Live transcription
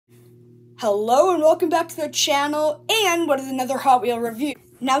Hello and welcome back to the channel and what is another Hot Wheel review.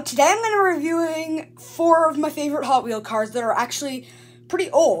 Now today I'm going to be reviewing 4 of my favorite Hot Wheel cars that are actually pretty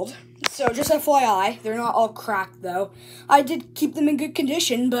old. So just FYI, they're not all cracked though. I did keep them in good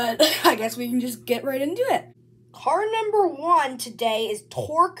condition, but I guess we can just get right into it. Car number 1 today is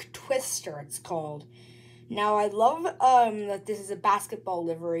Torque Twister, it's called. Now I love that this is a basketball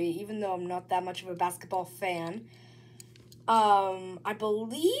livery, even though I'm not that much of a basketball fan. I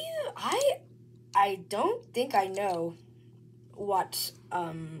believe, I don't think I know what,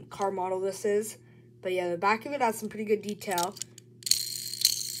 car model this is, but yeah, the back of it has some pretty good detail.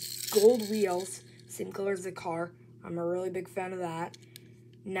 Gold wheels, same color as the car. I'm a really big fan of that.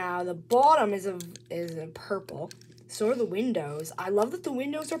 Now, the bottom is a purple. So are the windows. I love that the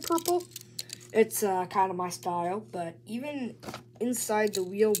windows are purple. It's, kind of my style, but even inside the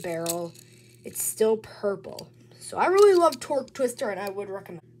wheelbarrow, it's still purple. So I really love Torque Twister, and I would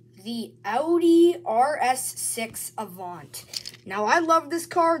recommend the Audi RS6 Avant. Now, I love this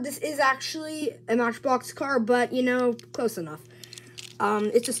car. This is actually a Matchbox car, but, you know, close enough.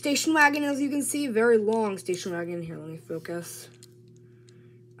 It's a station wagon, as you can see. Very long station wagon. Here, let me focus.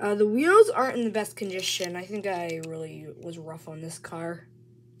 The wheels aren't in the best condition. I think I really was rough on this car.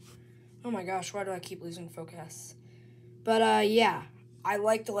 Oh my gosh, why do I keep losing focus? But, yeah, I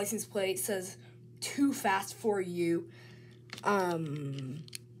like the license plate. It says too fast for you.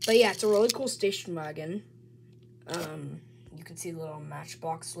 But yeah, it's a really cool station wagon. You can see the little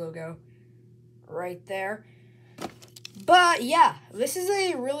Matchbox logo right there. But yeah, this is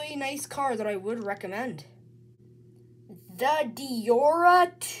a really nice car that I would recommend. The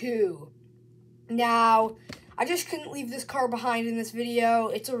Diora 2. Now, I just couldn't leave this car behind in this video.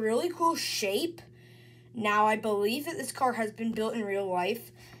 It's a really cool shape. Now, I believe that this car has been built in real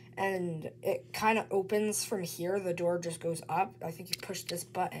life. And it kind of opens from here. The door just goes up. I think you push this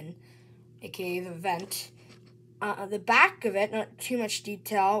button, aka the vent. The back of it, not too much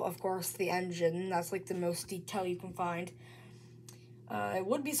detail. Of course, the engine. That's like the most detail you can find. It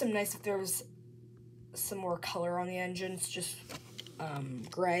would be some nice if there was some more color on the engine. It's just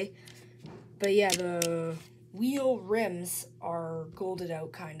gray. But yeah, the wheel rims are golded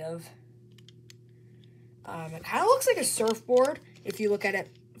out, kind of. It kind of looks like a surfboard if you look at it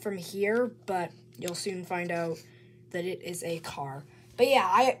from here, but you'll soon find out that it is a car. But yeah,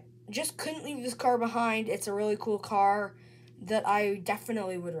 I just couldn't leave this car behind. It's a really cool car that I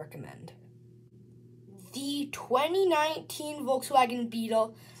definitely would recommend. The 2019 Volkswagen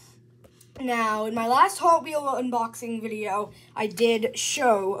Beetle. Now, in my last Hot Wheel unboxing video, I did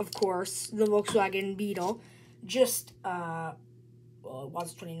show, of course, the Volkswagen Beetle. Just, well, it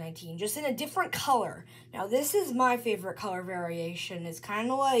was 2019, just in a different color. Now, this is my favorite color variation. It's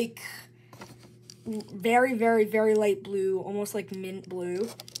kind of like very, very, very light blue, almost like mint blue.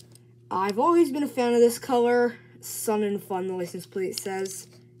 I've always been a fan of this color. Sun and Fun, the license plate says.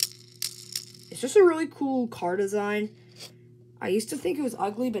 It's just a really cool car design. I used to think it was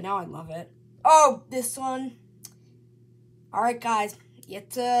ugly, but now I love it. Oh, this one. Alright, guys.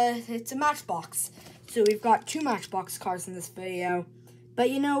 It's a Matchbox. So we've got 2 Matchbox cars in this video. But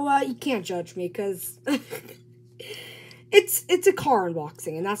you know what? You can't judge me because it's a car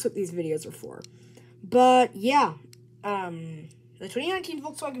unboxing, and that's what these videos are for. But yeah, the 2019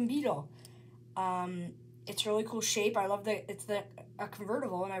 Volkswagen Beetle. It's a really cool shape. I love that it's a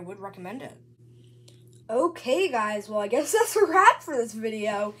convertible, and I would recommend it. Okay, guys. Well, I guess that's a wrap for this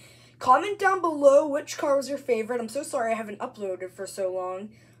video. Comment down below which car was your favorite. I'm so sorry I haven't uploaded for so long,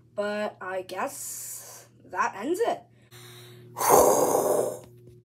 but I guess that ends it.